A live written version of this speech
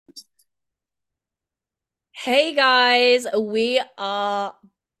Hey guys, we are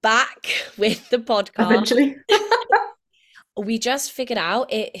back with the podcast. Eventually. We just figured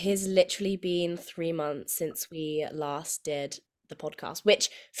out it has literally been 3 months since we last did the podcast, which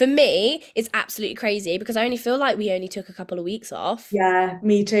for me is absolutely crazy because I only feel like we only took a couple of weeks off. Yeah,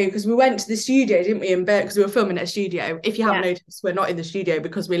 me too. Because we went to the studio, didn't we, in Bert? Because we were filming at a studio. If you haven't Yeah. noticed, we're not in the studio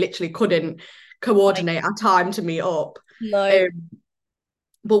because we literally couldn't Like, coordinate our time to meet up. no. Um,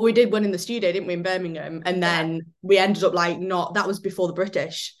 but we did one in the studio, didn't we, in Birmingham? And Yeah. then we ended up like not, that was before the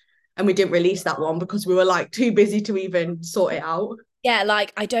British. And we didn't release that one because we were like too busy to even sort it out. Yeah,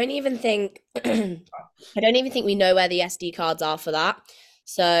 like I don't even think I don't even think we know where the SD cards are for that.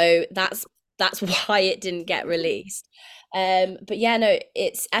 So that's why it didn't get released. But yeah, no,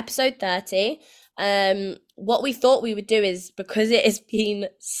 it's episode 30. What we thought we would do is because it has been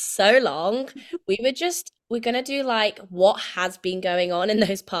so long, we're gonna do like what has been going on in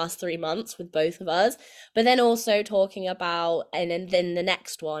those past 3 months with both of us, but then also talking about and then the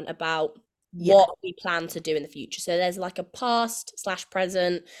next one about Yeah. what we plan to do in the future. So there's like a past slash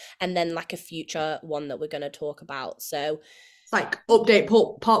present and then like a future one that we're going to talk about. So It's like update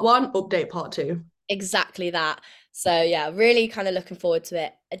part one, update part two. exactly that. So yeah, really kind of looking forward to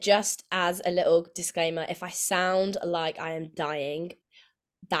it. Just as a little disclaimer, if I sound like I am dying,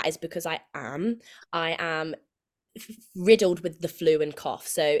 that is because I am. I am riddled with the flu and cough.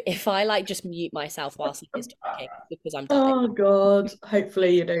 So if I like just mute myself whilst Leah's talking, it's because I'm dying. Oh God.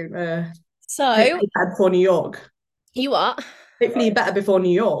 Hopefully you don't So hopefully you're better before New York. you are. Hopefully you're better before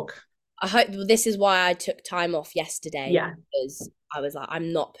New York. I hope this is why I took time off yesterday Yeah. because I was like,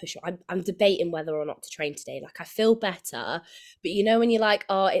 I'm not pushing. I'm debating whether or not to train today. Like, I feel better, but you know, when you're like,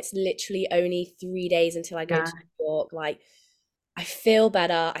 oh, it's literally only 3 days until I go Yeah. to New York, like, I feel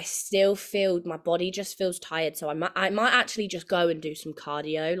better. I still feel my body just feels tired. So I might actually just go and do some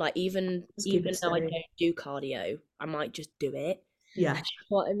cardio. Like, Just keep it even though I steady. don't do cardio, I might just do it. Yeah. You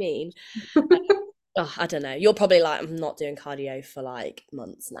know what I mean? Oh, I don't know. You're probably like, I'm not doing cardio for like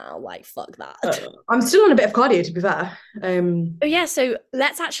months now. Like, fuck that. I'm still on a bit of cardio to be fair. Oh yeah, so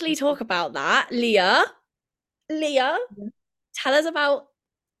let's actually talk about that. Leah, tell us about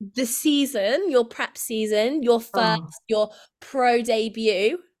the season, your prep season, Oh, your pro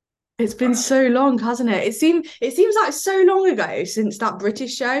debut. it's been so long, hasn't it? It seems like so long ago since that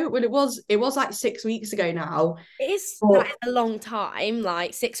British show. Well, it was like 6 weeks ago now. That But is a long time.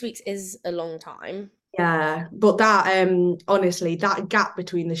 Like 6 weeks is a long time. yeah, but that honestly, that gap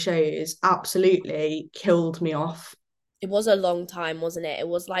between the shows absolutely killed me off. It was a long time, wasn't it? It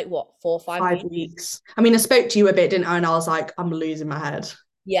was like what, 4 or 5 weeks? 5 weeks. I mean, I spoke to you a bit, didn't I? And I was like, I'm losing my head.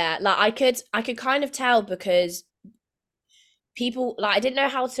 Yeah, like I could kind of tell because people like I didn't know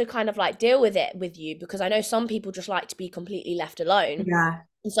how to kind of like deal with it with you because I know some people just like to be completely left alone. Yeah.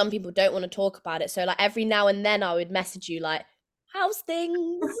 And some people don't want to talk about it. So like every now and then I would message you like, how's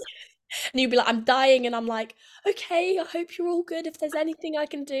things? And you'd be like, I'm dying, and I'm like, okay, I hope you're all good. If there's anything I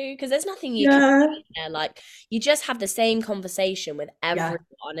can do, because there's nothing you can Yeah. do there. Like you just have the same conversation with Yeah.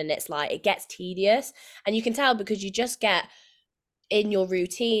 everyone, and it's like it gets tedious, and you can tell because you just get in your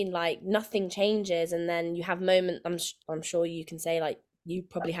routine, like nothing changes, and then you have moments. I'm sure you can say like you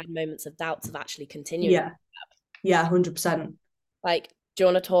probably had moments of doubts of actually continuing. Yeah. Yeah, 100%. Like, do you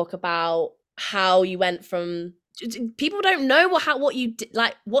want to talk about how you went from people don't know what you did,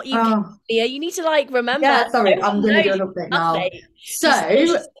 like what you did Oh, here. You need to like remember. yeah, sorry, I'm No, gonna do you an update now. update. She's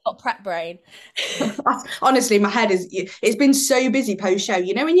So got prep brain. honestly, my head is, it's been so busy post show.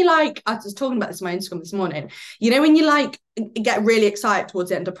 You know, when you like, I was talking about this on my Instagram this morning, you know, when you like get really excited towards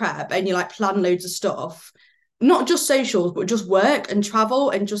the end of prep and you like plan loads of stuff, not just socials, but just work and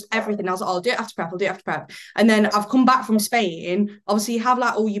travel and just everything. I was like, oh, I'll do it after prep, I'll do it after prep. And then I've come back from Spain. Obviously, you have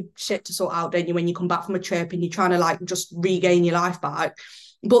like all your shit to sort out, don't you, when you come back from a trip and you're trying to like just regain your life back.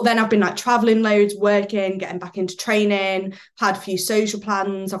 But then I've been like traveling loads, working, getting back into training, had a few social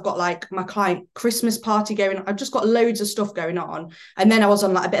plans. I've got like my client Christmas party going on. I've just got loads of stuff going on. And then I was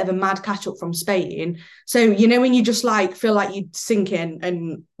on like a bit of a mad catch up from Spain. So, you know, when you just like feel like you sink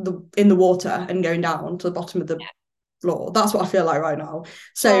in the water and going down to the bottom of the floor, that's what I feel like right now. Oh,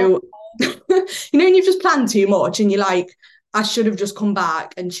 So, you know, when you've just planned too much and you're like, I should have just come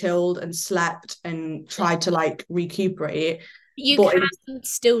back and chilled and slept and tried to like recuperate. you But can it was,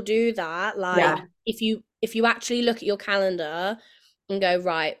 still do that. Like yeah, if you actually look at your calendar and go,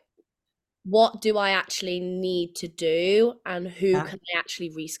 right, what do I actually need to do and who yeah, can I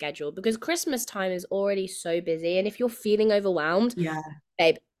actually reschedule? Because Christmas time is already so busy. And if you're feeling overwhelmed, yeah,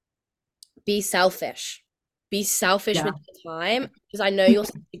 babe, be selfish. Be selfish yeah, with your time because I know you're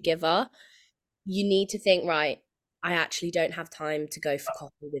such a giver. You need to think, right, I actually don't have time to go for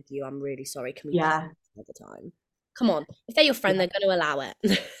coffee with you. I'm really sorry. Can we plan Yeah. another time? Come on. If they're your friend, they're going to allow it.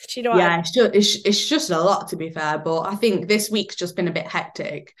 Do you know what I mean? Yeah, it's just a lot to be fair, but I think this week's just been a bit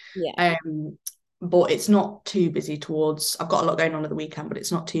hectic. Yeah. Um, but it's not too busy towards. I've got a lot going on at the weekend, but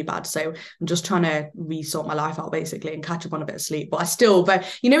it's not too bad. So I'm just trying to resort my life out basically and catch up on a bit of sleep. But I still, but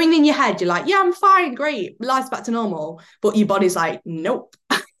you know, in your head, you're like, yeah, I'm fine, great, life's back to normal. But your body's like, nope.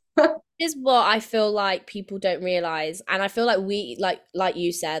 Is what I feel like people don't realize. And I feel like we, like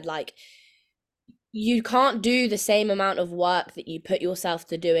you said, like you can't do the same amount of work that you put yourself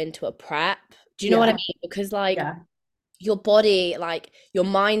to do into a prep. Do you know what I Yeah, mean? Because like yeah, your body, like your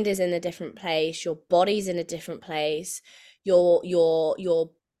mind is in a different place, your body's in a different place, you're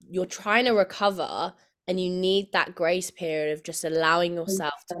trying to recover, and you need that grace period of just allowing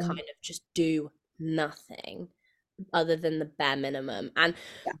yourself to kind of just do nothing other than the bare minimum. And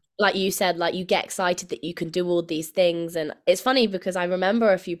yeah, like you said, like you get excited that you can do all these things. And it's funny because I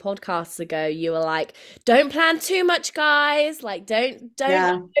remember a few podcasts ago you were like, don't plan too much, guys, like don't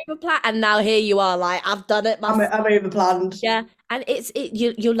yeah. over plan. And now here you are, like, I've done it myself. I'm over planned. Yeah. And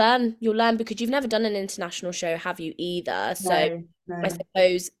you'll learn because you've never done an international show, have you, either? So No, I no.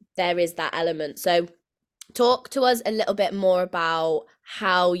 suppose there is that element. So talk to us a little bit more about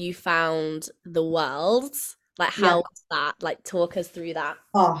how you found the world. Like, how Yeah. was that? Like, talk us through that.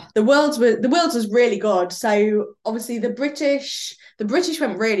 Oh, the world's was really good. So obviously the British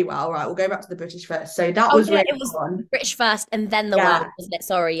went really well. Right, we'll go back to the British first. So that Oh was yeah, really it was fun. British first and then the world, Yeah, wasn't it?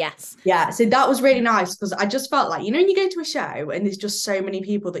 Sorry, yes. yeah. So that was really nice because I just felt like, you know, when you go to a show and there's just so many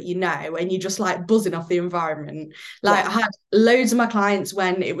people that you know and you're just like buzzing off the environment. Yeah. Like I had loads of my clients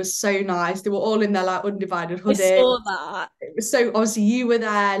when it was so nice. They were all in their like undivided I hoodie. saw that. It was so obviously you were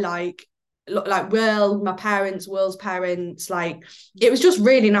there, like Will, my parents, Will's parents, like it was just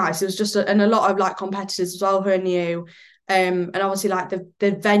really nice. It was just and a lot of like competitors as well who I knew. And obviously like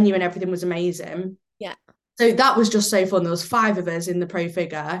the venue and everything was amazing. Yeah. So that was just so fun. There was five of us in the pro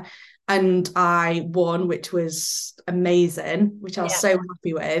figure and I won, which was amazing, which I was Yeah. so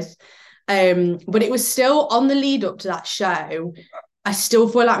happy with. But it was still on the lead up to that show. I still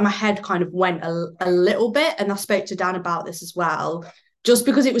feel like my head kind of went a little bit. And I spoke to Dan about this as well, just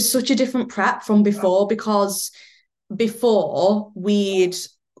because it was such a different prep from before, because before we'd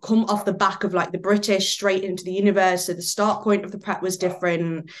come off the back of like the British straight into the universe. So the start point of the prep was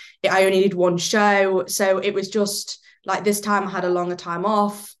different. I only did one show. So it was just like this time I had a longer time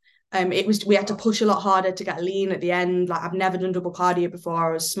off. We had to push a lot harder to get lean at the end. Like I've never done double cardio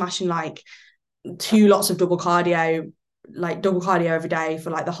before. I was smashing like two lots of double cardio every day for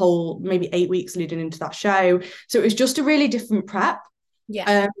like the whole maybe 8 weeks leading into that show. So it was just a really different prep.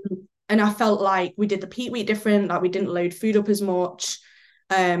 Yeah. Um, and I felt like we did the peak week different, like we didn't load food up as much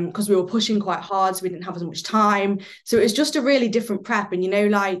because we were pushing quite hard, so we didn't have as much time. So it was just a really different prep. And you know,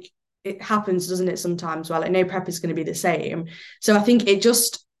 like it happens, doesn't it, sometimes? Well, like no prep is going to be the same. So I think it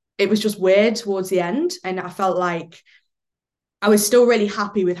was just weird towards the end. And I felt like I was still really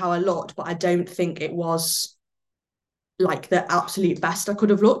happy with how I looked, but I don't think it was like the absolute best I could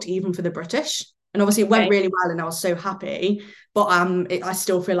have looked, even for the British. And obviously, it went Okay. really well, and I was so happy. But I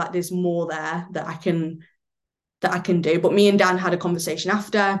still feel like there's more there that I can do. But me and Dan had a conversation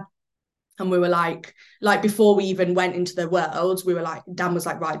after, and we were like before we even went into the world, we were like, Dan was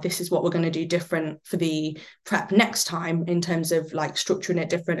like, right, this is what we're going to do different for the prep next time in terms of like structuring it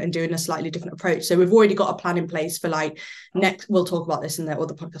different and doing a slightly different approach. So we've already got a plan in place for like next, we'll talk about this in the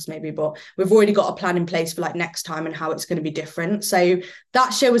other podcast maybe, but we've already got a plan in place for like next time and how it's going to be different. So that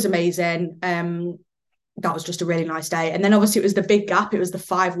show was amazing. That was just a really nice day. And then obviously it was the big gap, it was the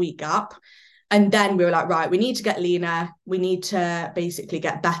 5 week gap. And then we were like, right, we need to get leaner. We need to basically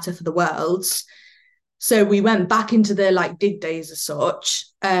get better for the worlds. So we went back into the like dig days as such.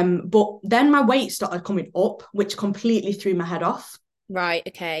 But then my weight started coming up, which completely threw my head off. Right.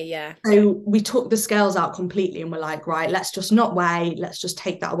 Okay. Yeah. So we took the scales out completely and we're like, right, let's just not weigh, let's just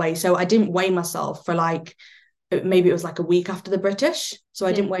take that away. So I didn't weigh myself for like maybe it was like a week after the British. So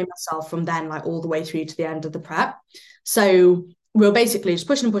I Mm. didn't weigh myself from then like all the way through to the end of the prep. So we were basically just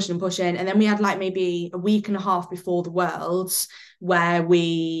pushing and pushing and pushing. And then we had like maybe a week and a half before the Worlds where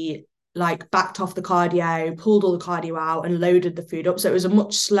we like backed off the cardio, pulled all the cardio out and loaded the food up. So it was a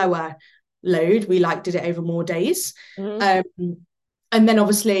much slower load. We like did it over more days. Mhm. Um, and then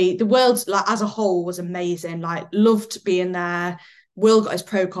obviously the Worlds like as a whole was amazing. Like loved being there. Will got his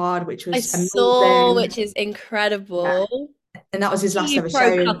pro card, which I was saw, amazing. which is Yeah. incredible. And that was his last You ever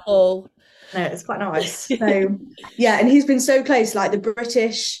pro show. couple. No, it's quite nice. So yeah, and he's been so close. Like the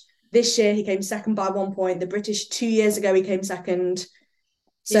British this year, he came second by 1 point. The British 2 years ago, he came second.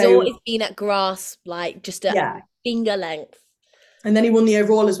 He's So always been at grasp, like just at yeah, finger length. And then he won the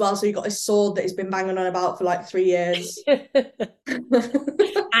overall as well. So he got his sword that he's been banging on about for like 3 years.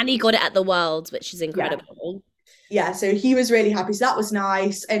 And he got it at the Worlds, which is Yeah. incredible. Yeah. So he was really happy. So that was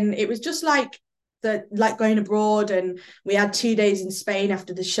nice. And it was just like like going abroad, and we had 2 days in Spain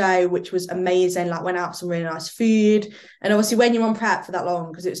after the show, which was amazing. Like went out some really nice food. And obviously when you're on prep for that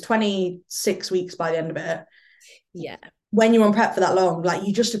long, because it was 26 weeks by the end of it, Yeah. when you're on prep for that long, like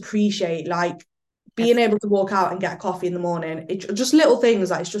you just appreciate like being able to walk out and get a coffee in the morning. It just little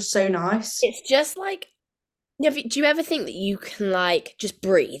things like it's just so nice. It's just like, do you ever think that you can like just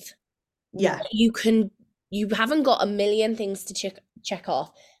breathe? Yeah. You can, you haven't got a million things to check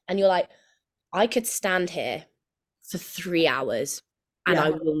off, and you're like, I could stand here for 3 hours and I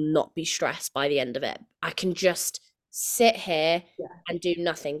Yeah. will not be stressed by the end of it. I can just sit here Yeah. and do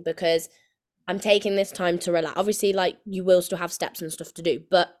nothing because I'm taking this time to relax. Obviously, like you will still have steps and stuff to do,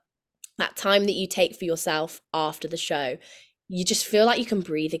 but that time that you take for yourself after the show, you just feel like you can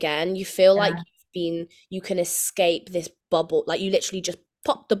breathe again. You feel like Yeah. you can escape this bubble. Like you literally just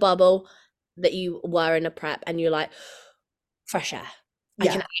pop the bubble that you were in a prep and you're like, fresh air. I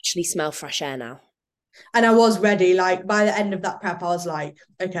can Yeah. actually smell fresh air now. And I was ready. Like by the end of that prep, I was like,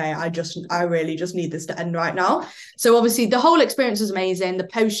 okay, I really just need this to end right now. So obviously the whole experience was amazing. The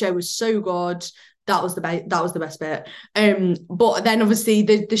post show was so good. That was the best bit. But then obviously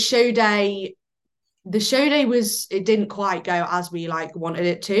the show day was, it didn't quite go as we like wanted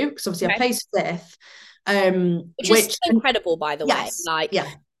it to, because obviously I Okay. placed fifth. Which is Which still incredible, by the way. yes, Like yeah,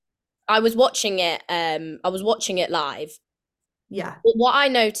 I was watching it live. yeah, But what I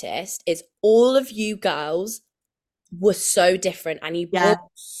noticed is all of you girls were so different and you yeah. brought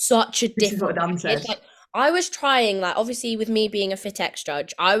such a This is different what Dan package. said. Like I was trying, like obviously with me being a fit X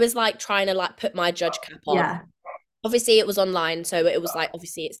judge, I was like trying to like put my judge cap on. Yeah, Obviously it was online, so it was like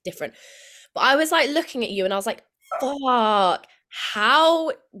obviously it's different. But I was like looking at you and I was like, fuck,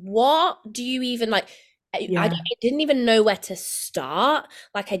 how, what do you even like? yeah, I didn't even know where to start.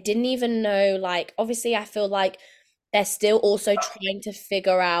 Like, I didn't even know, like, obviously, I feel like they're still also trying to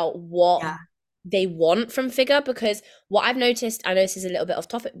figure out what yeah, they want from figure because what I've noticed, I know this is a little bit off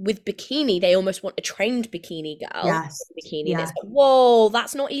topic, with bikini, they almost want a trained bikini girl. yes, Bikini, and yeah. it's like, whoa,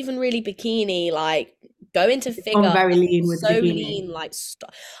 that's not even really bikini. Like, go into It's gone figure. very lean with So bikini. lean, like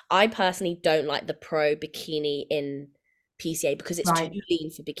I personally don't like the pro bikini in PCA because it's too Right.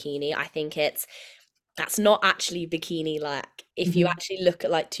 lean for bikini. I think that's not actually bikini. Like if you Mhm. actually look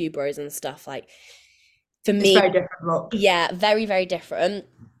at like two bros and stuff, like for It's me, very different look. yeah, very, very different.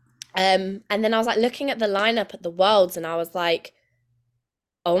 And then I was like looking at the lineup at the Worlds and I was like,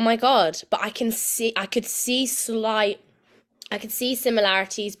 oh my God, but I could see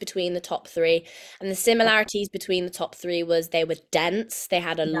similarities between the top three. And the similarities between the top three was they were dense, they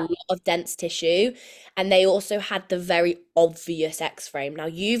had a Yeah. lot of dense tissue, and they also had the very obvious X frame. Now,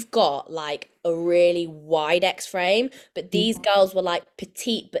 you've got like a really wide X frame, but these girls were like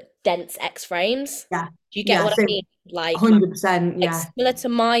petite but dense X frames. Yeah. Do you get Yeah. what So I mean? Like 100%. Yeah. similar to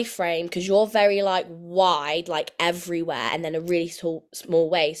my frame because you're very like wide, like everywhere, and then a really small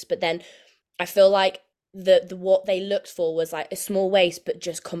waist. But then I feel like the what they looked for was like a small waist, but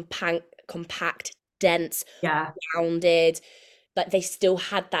just compact, dense, Yeah. rounded. But they still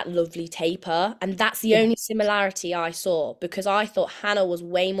had that lovely taper, and that's the Yeah. only similarity I saw because I thought Hannah was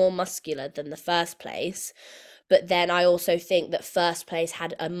way more muscular than the first place. But then I also think that first place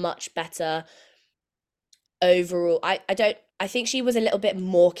had a much better overall. I think she was a little bit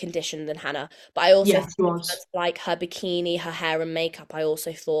more conditioned than Hannah, but I also Yeah. think She in terms was. of like her bikini, her hair and makeup, I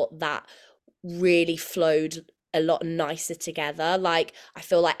also thought that really flowed a lot nicer together. Like I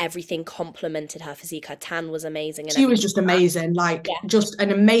feel like everything complemented her physique. Her tan was amazing and She everything was just like that. amazing. Like Yeah, just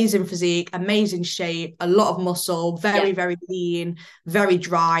an amazing physique, amazing shape, a lot of muscle, yeah, very, very lean, very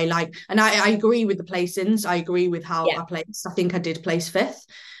dry. Like, and I agree with the placings. I agree with how yeah, I placed. I think I did place fifth.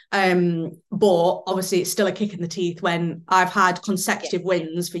 But obviously it's still a kick in the teeth when I've had yeah. consecutive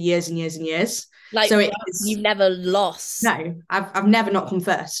wins for years and years and years. Like So it you've is never lost. no, I've never not come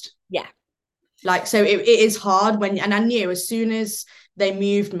first. Yeah, Like, so it is hard when, and I knew as soon as they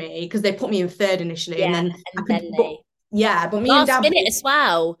moved me, because they put me in third initially, and yeah. then I And could, then but they yeah, but me and last Dad, minute as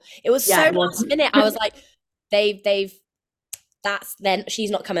well. It was so yeah, it last was. minute. I was like, they've that's then she's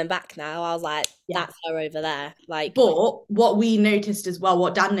not coming back now. I was like, Yeah. that's her over there. Like, But what we noticed as well,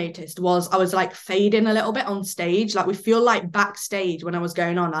 what Dan noticed was I was like fading a little bit on stage. Like we feel like backstage when I was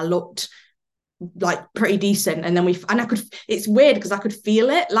going on, I looked like pretty decent. And then I could, it's weird because I could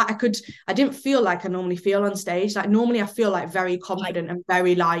feel it. Like I didn't feel like I normally feel on stage. Like normally I feel like very like confident and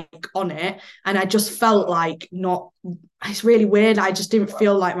very like on it. And I just felt like not, it's really weird. I just didn't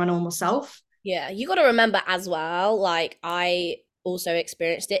feel like my normal self. Yeah, you got to remember as well, like I also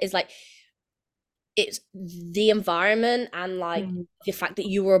experienced it, is like it's the environment and like Mm. the fact that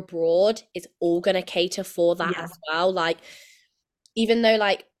you were abroad is all going to cater for that Yeah, as well. Like, even though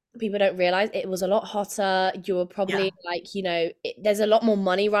like people don't realize it was a lot hotter, you were yeah, probably like, there's a lot more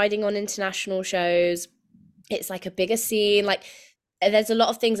money riding on international shows. It's like a bigger scene. Like, there's a lot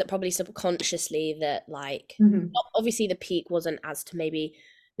of things that probably subconsciously that like, hmm, obviously the peak wasn't as to maybe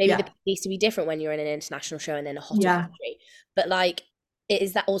the yeah, peak needs to be different when you're in an international show and in a hotter yeah, country. But like, it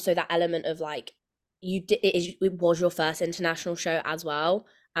is that also that element of like it was your first international show as well,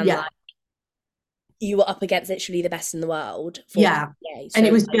 and yeah. like you were up against literally the best in the world for Yeah. PGA. And it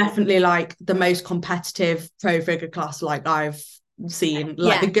So was definitely like the most competitive pro figure class like I've seen.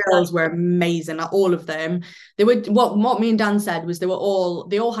 Like yeah, the girls were amazing, like all of them. They were what me and Dan said was they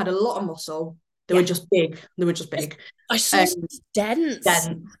all had a lot of muscle. They were yeah. just big. They were just Just, big. I saw Um dense,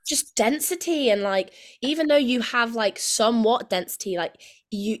 then just density, and like even though you have like somewhat density, like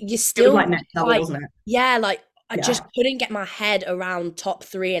you're it was still like next level, like, wasn't it? yeah, like I just Yeah. couldn't get my head around top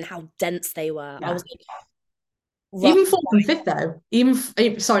three and how dense they were. I Yeah. was like, right, Even fourth and fifth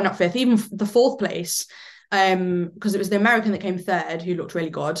though. Sorry, not fifth, even the fourth place. Because it was the American that came third who looked really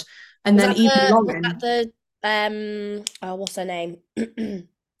good. And then even was that Lauren, the oh, what's her name?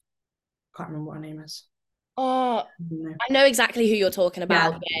 can't remember what her name is. Oh, No. I know exactly who you're talking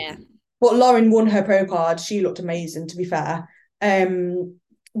about. Yeah. Yeah, But Lauren won her pro card. She looked amazing, to be fair.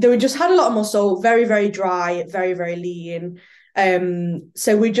 They were just had a lot of muscle, very, very dry, very, very lean.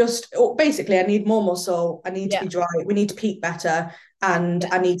 So we just basically, I need more muscle. I need to yeah, be dry. We need to peak better, and yeah,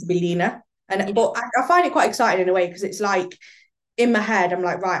 I need to be leaner. And yeah, but I find it quite exciting in a way because it's like in my head, I'm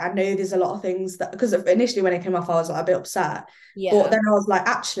like, right, I know there's a lot of things that because initially when it came off, I was like a bit upset. But yeah, then I was like,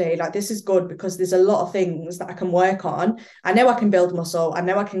 actually, like this is good because there's a lot of things that I can work on. I know I can build muscle. I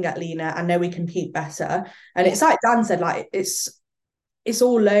know I can get leaner. I know we can peak better. And yeah, it's like Dan said, like it's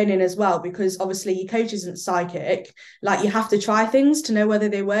all learning as well because obviously your coach isn't psychic. Like you have to try things to know whether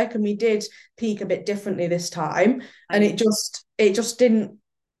they work. And we did peak a bit differently this time, I and know. it just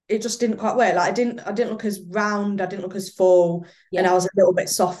didn't quite work. Like I didn't look as round, I didn't look as full, and I Yeah, was a little bit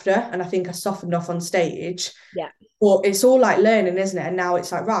softer. And I think I softened off on stage. yeah, But it's all like learning, isn't it? And now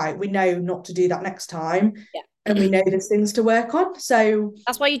it's like, right, we know not to do that next time, and yeah. we know there's things to work on. So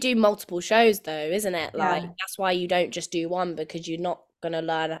That's why you do multiple shows, though, isn't it? Like, yeah, that's why you don't just do one because you're not gonna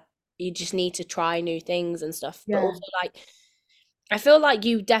learn. You just need to try new things and stuff. But yeah, also, like, I feel like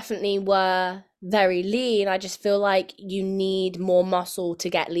you definitely were very lean. I just feel like you need more muscle to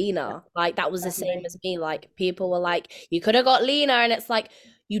get leaner. Like, that was the same definitely. as me. Like, people were like, you could have got leaner. And it's like,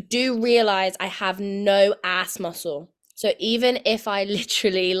 you do realize I have no ass muscle. So even if I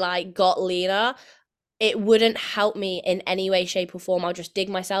literally like got leaner, it wouldn't help me in any way, shape, or form. I'll just dig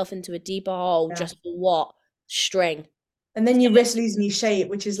myself into a deeper hole Yeah. just for what? String. And then you risk losing your shape,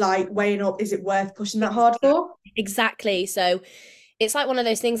 which is like weighing up, is it worth pushing that hard for? Exactly. So it's like one of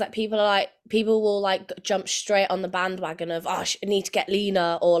those things that people will like jump straight on the bandwagon of, oh, I need to get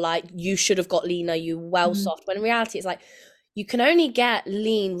leaner, or like you should have got leaner, you well Mm. soft. When in reality, it's like you can only get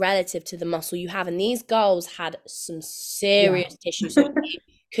lean relative to the muscle you have. And these girls had some Yeah. serious tissue. So you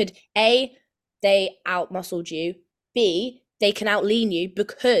could A, they out muscled you, B, they can out lean you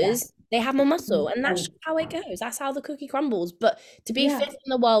Yeah. because they have more muscle. And that's 100%. just how it goes. That's how the cookie crumbles. But to be Yeah. fifth in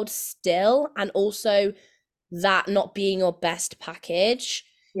the world still, and also that not being your best package,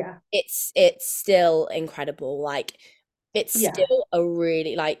 Yeah. it's still incredible. Like, it's Yeah. still a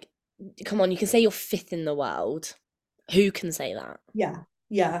really like, come on, you can say you're fifth in the world. Who can say that? Yeah.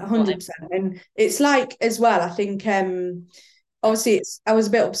 Yeah. Not 100%. And it's like as well, I think obviously I was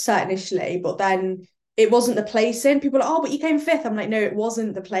a bit upset initially, but then it wasn't the placing. People are like, oh, but you came fifth. I'm like, no, it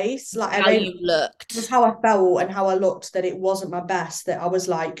wasn't the place. Like I how don't you it was looked. how I felt and how I looked that it wasn't my best, that I was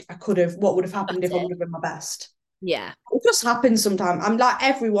like, I could have what would have happened That's if I it. would have been my best. Yeah. It just happens sometimes. I'm like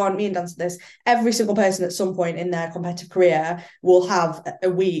everyone, me and Dan said this, every single person at some point in their competitive career will have a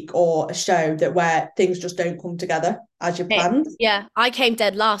week or a show that where things just don't come together as you Hey, planned. yeah, I came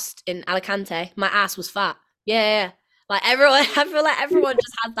dead last in Alicante. My ass was fat. Yeah, yeah, yeah. Like everyone, I feel like everyone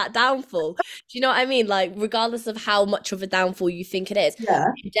just had that downfall. Do you know what I mean? Like, regardless of how much of a downfall you think it is,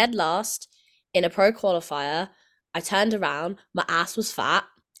 Yeah. I came dead last in a pro qualifier. I turned around, my ass was fat.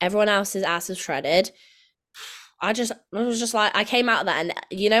 Everyone else's ass is shredded. I was just like, I came out of that, and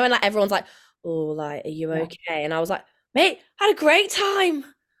and like everyone's like, "Oh, like, are you Yeah. okay?" And I was like, "Mate, I had a great time.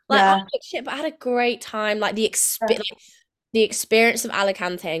 Like, I Yeah. look shit, but I had a great time. Like, the experience of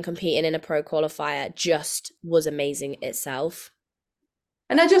Alicante and competing in a pro qualifier just was amazing itself."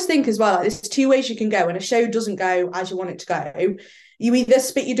 And I just think as well, like, there's two ways you can go. When a show doesn't go as you want it to go, you either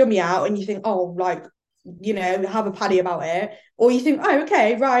spit your dummy out and you think, oh, like, have a paddy about it, or you think, oh,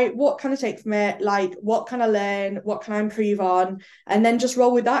 okay, right, what can I take from it? Like, what can I learn? What can I improve on? And then just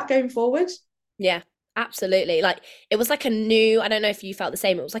roll with that going forward. Yeah, absolutely. Like it was like a new, I don't know if you felt the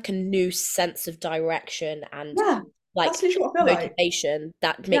same, it was like a new sense of direction and Yeah, that's like literally what I feel like. motivation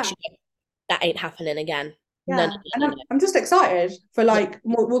that makes Yeah. you go, that ain't happening again. No, no, Yeah, no, and no, I'm, no. I'm just excited for Yeah, like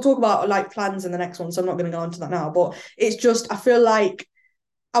we'll talk about like plans in the next one, so I'm not going to go into that now. But it's just I feel like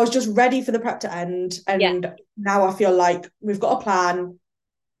I was just ready for the prep to end, yeah. and now I feel like we've got a plan.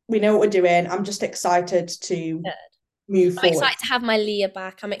 We know what we're doing. I'm just excited to Yeah. move I'm forward. excited to have my Leah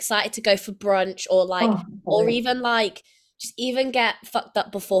back. I'm excited to go for brunch or like, Oh, I can't or wait. even like, just even get fucked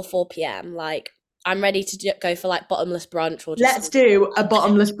up before 4 p.m. Like, I'm ready to go for like bottomless brunch or just Let's do a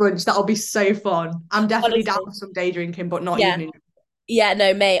bottomless brunch. That'll be so fun. I'm definitely down honestly, for some day drinking, but not yeah. evening. Yeah,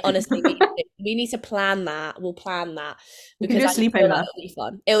 no, mate, honestly, we need to plan that. We'll plan that We can because do a I just feel like sleepover. it'll be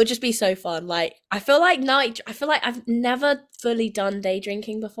fun. It would just be so fun. Like I feel like I've never fully done day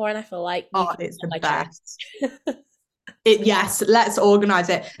drinking before, and I feel like you Oh, could it's the my cherry. best. Yes, let's organise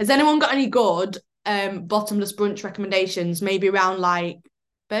it. Has anyone got any good bottomless brunch recommendations? Maybe around like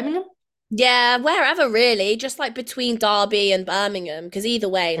Birmingham? Yeah, wherever really, just like between Derby and Birmingham, because either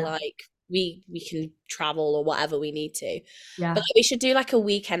way, Yeah. like we can travel or whatever we need to. But Yeah. like, we should do like a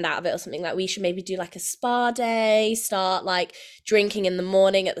weekend out of it or something. Like we should maybe do like a spa day, start like drinking in the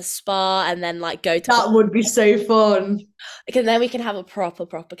morning at the spa, and then like go to That would be so fun. because then we can have a proper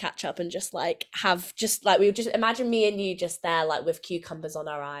catch up and just like have just like we would just imagine me and you just there like with cucumbers on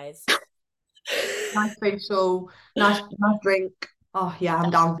our eyes. Nice facial, nice drink. Oh yeah,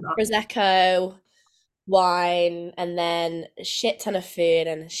 I'm down for that. Prosecco, wine, and then a shit ton of food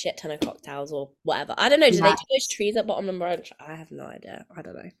and a shit ton of cocktails or whatever. I don't know. Do they do those Yes. trees at Bottom and Brunch? I have no idea. I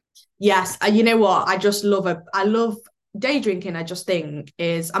don't know. Yes, and you know what? I love day drinking. I just think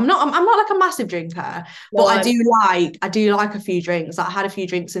is I'm not like a massive drinker, but No, I do like a few drinks. Like, I had a few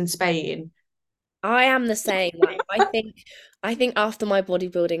drinks in Spain. I am the same. Like I think after my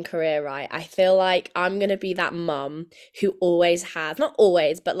bodybuilding career, right, I feel like I'm gonna be that mum who always has, not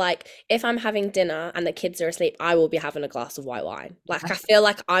always, but like if I'm having dinner and the kids are asleep, I will be having a glass of white wine. Like I feel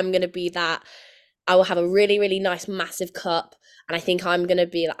like I'm gonna be that. I will have a really, really nice massive cup, and I think I'm gonna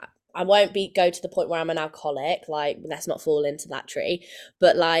be like I won't be go to the point where I'm an alcoholic. Like let's not fall into that tree.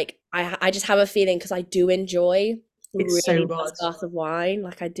 But like I just have a feeling because I do enjoy a It's so really nice good. glass of wine.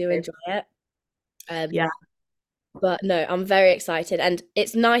 Like I do enjoy it. Yeah, But no, I'm very excited. And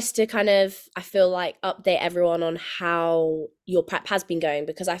it's nice to kind of, I feel like, update everyone on how your prep has been going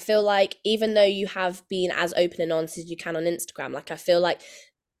because I feel like even though you have been as open and honest as you can on Instagram, like I feel like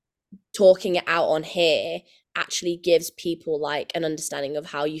talking it out on here actually gives people like an understanding of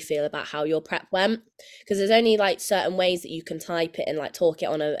how you feel about how your prep went because there's only like certain ways that you can type it and like talk it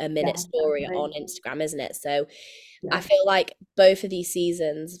on a yeah, minute story definitely. on Instagram, isn't it? So I Yeah, feel like both of these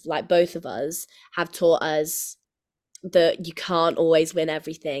seasons, like both of us, have taught us that you can't always win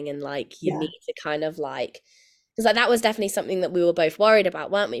everything and like you yeah, need to kind of like because like that was definitely something that we were both worried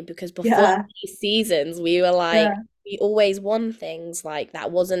about, weren't we? Because before yeah, these seasons we were like yeah, we always won things like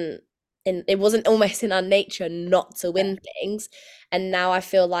that wasn't in it wasn't almost in our nature not to win things. And now I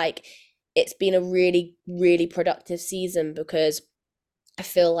feel like it's been a really, really productive season because I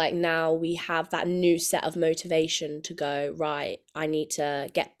feel like now we have that new set of motivation to go, right, I need to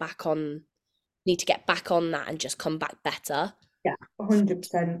get back on that and just come back better. yeah,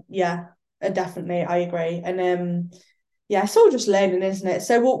 100%. Yeah, definitely, I agree. And yeah, it's all just learning, isn't it?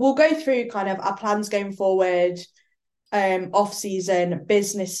 So we'll go through kind of our plans going forward, off season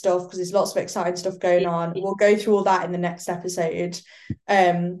business stuff because there's lots of exciting stuff going on. We'll go through all that in the next episode.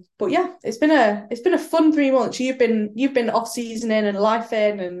 But yeah, it's been a fun 3 months. You've been off seasoning and life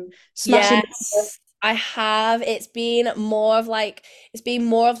in and smashing. Yes, I have. It's been more of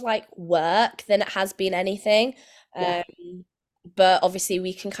like work than it has been anything. Yeah, Um, but obviously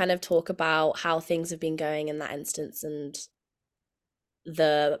we can kind of talk about how things have been going in that instance and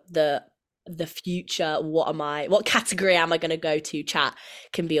the the the future. What category am I going to go to? Chat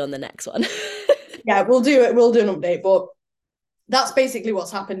can be on the next one. yeah, we'll do it. We'll do an update, but that's basically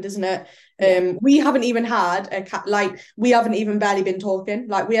what's happened, isn't it? Yeah. We haven't even had like we haven't even barely been talking.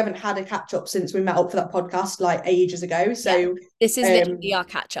 Like we haven't had a catch up since we met up for that podcast like ages ago. Yeah. So This is literally um our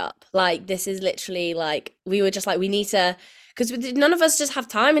catch up. Like this is literally like we were just like we need to because none of us just have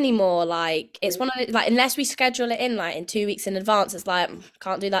time anymore. Like it's one of like unless we schedule it in like in 2 weeks in advance, it's like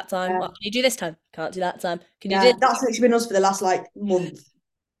can't do that time. yeah, What can you do this time? Can't do that time. Can you do yeah, this? that's literally been us for the last like month.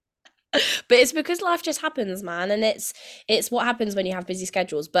 But it's because life just happens, man, and it's what happens when you have busy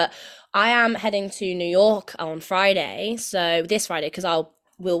schedules. But I am heading to New York on Friday, so this Friday, because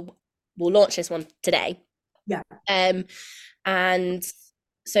we'll launch this one today. Yeah. Um, and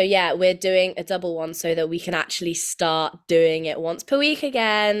so yeah, we're doing a double one so that we can actually start doing it once per week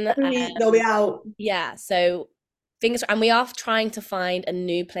again. Every week they'll be out. Yeah, so things, and we are trying to find a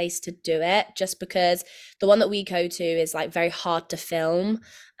new place to do it, just because the one that we go to is like very hard to film,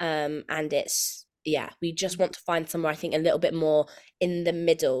 and it's yeah, we just want to find somewhere I think a little bit more in the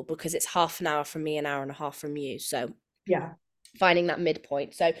middle because it's half an hour from me, an hour and a half from you, so Yeah. finding that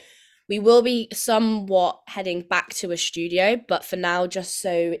midpoint. So we will be somewhat heading back to a studio, but for now, just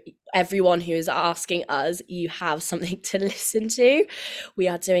so everyone who is asking us, you have something to listen to, we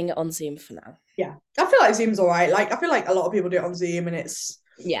are doing it on Zoom for now. Yeah. I feel like Zoom's all right. Like I feel like a lot of people do it on Zoom and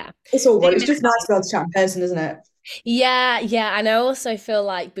Yeah. it's all good. Zoom It's is just nice to be able to chat in person, isn't it? Yeah, yeah, and I also feel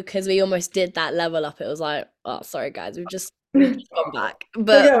like because we almost did that level up, it was like, oh, sorry guys, we've just gone back, We're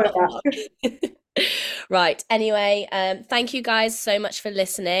but going back. right. Anyway, thank you guys so much for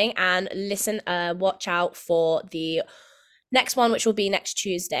listening, and watch out for the next one, which will be next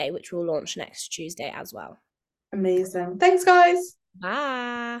Tuesday, which will launch next Tuesday as well. Amazing. Thanks, guys.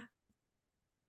 Bye.